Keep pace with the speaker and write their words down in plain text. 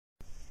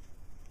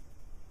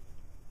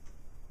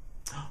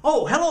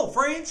Oh, hello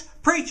friends,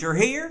 Preacher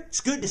here.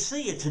 It's good to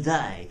see you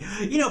today.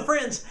 You know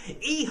friends,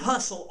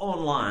 Ehustle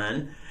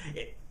Online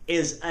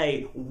is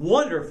a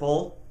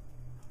wonderful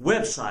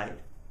website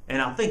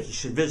and I think you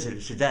should visit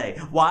it today.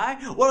 Why?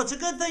 Well, it's a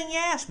good thing you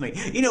asked me.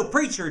 You know,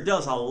 Preacher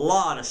does a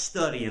lot of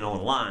studying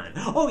online.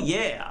 Oh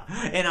yeah,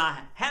 and I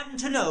happen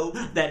to know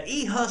that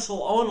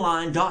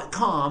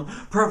ehustleonline.com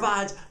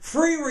provides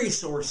free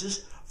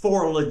resources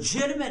for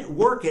legitimate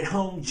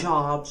work-at-home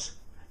jobs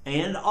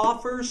and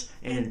offers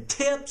and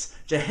tips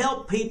to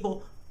help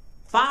people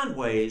find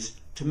ways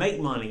to make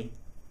money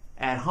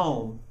at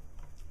home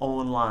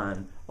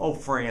online. Oh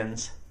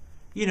friends,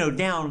 you know,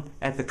 down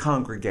at the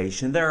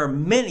congregation there are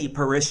many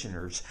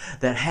parishioners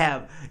that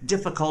have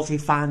difficulty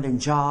finding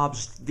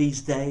jobs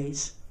these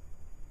days.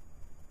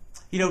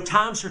 You know,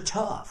 times are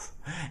tough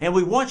and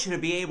we want you to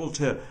be able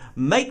to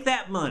make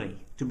that money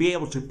to be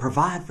able to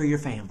provide for your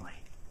family.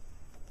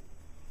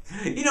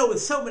 You know,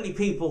 with so many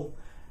people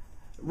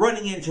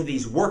running into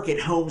these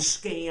work-at-home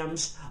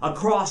scams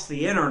across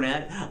the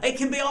internet, it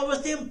can be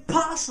almost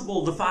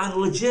impossible to find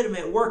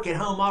legitimate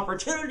work-at-home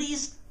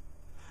opportunities.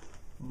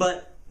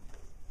 But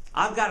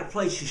I've got a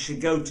place you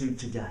should go to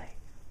today.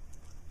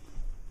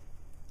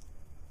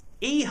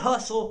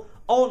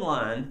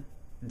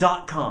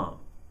 ehustleonline.com.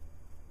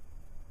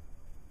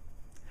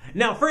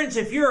 Now, friends,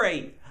 if you're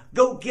a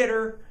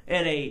go-getter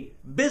and a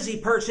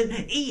busy person,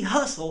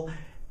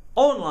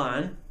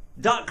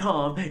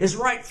 ehustleonline.com is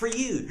right for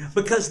you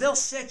because they'll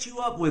set you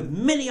up with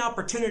many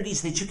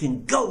opportunities that you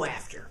can go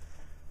after.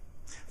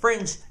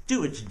 Friends,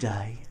 do it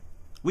today.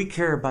 We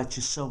care about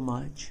you so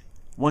much.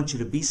 Want you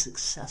to be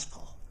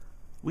successful.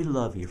 We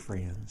love you,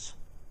 friends.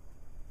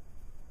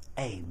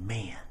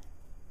 Amen.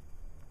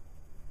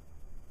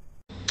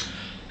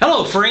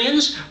 Hello,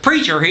 friends.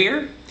 Preacher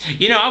here.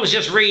 You know, I was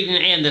just reading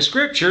in the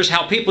scriptures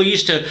how people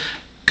used to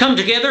come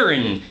together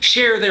and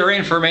share their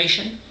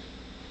information.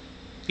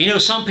 You know,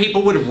 some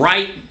people would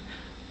write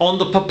on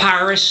the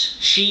papyrus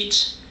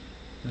sheets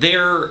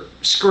their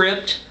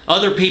script.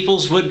 Other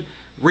peoples would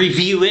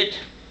review it.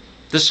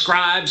 The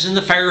scribes and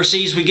the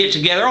Pharisees would get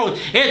together. Oh,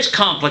 it's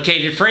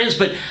complicated, friends,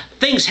 but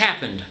things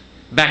happened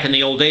back in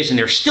the old days and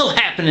they're still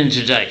happening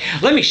today.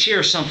 Let me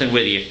share something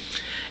with you.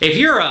 If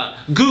you're a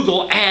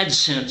Google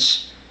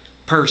AdSense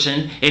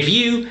person, if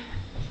you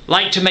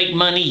like to make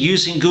money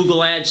using Google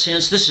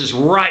AdSense, this is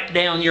right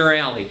down your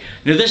alley.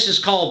 Now, this is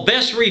called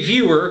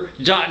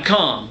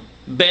bestreviewer.com.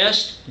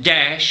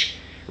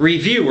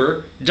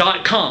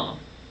 best-reviewer.com.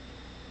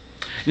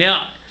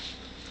 Now,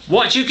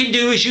 what you can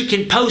do is you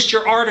can post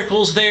your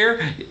articles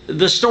there,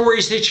 the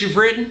stories that you've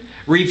written,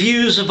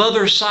 reviews of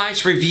other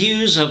sites,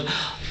 reviews of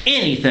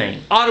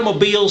anything,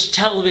 automobiles,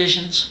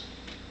 televisions,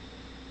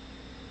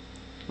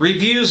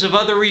 reviews of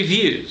other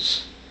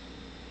reviews.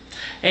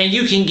 And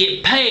you can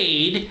get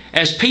paid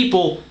as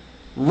people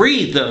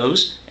read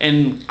those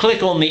and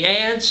click on the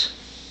ads.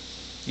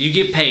 You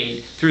get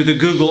paid through the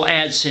Google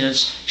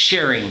AdSense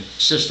sharing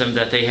system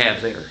that they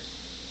have there.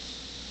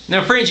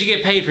 Now, friends, you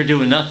get paid for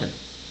doing nothing.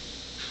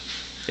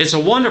 It's a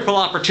wonderful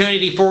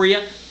opportunity for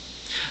you.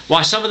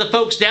 Why, some of the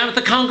folks down at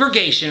the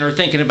congregation are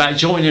thinking about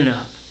joining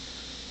up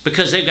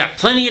because they've got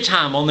plenty of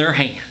time on their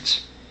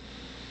hands.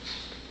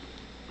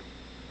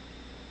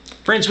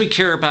 Friends, we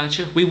care about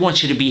you. We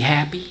want you to be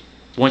happy.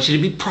 We want you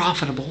to be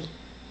profitable.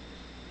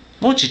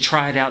 Why don't you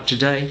try it out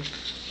today?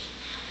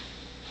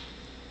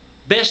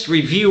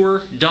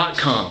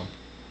 bestreviewer.com.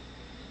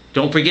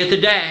 Don't forget the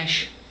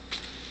dash.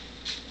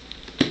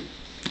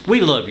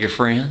 We love you,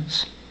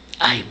 friends.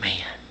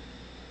 Amen.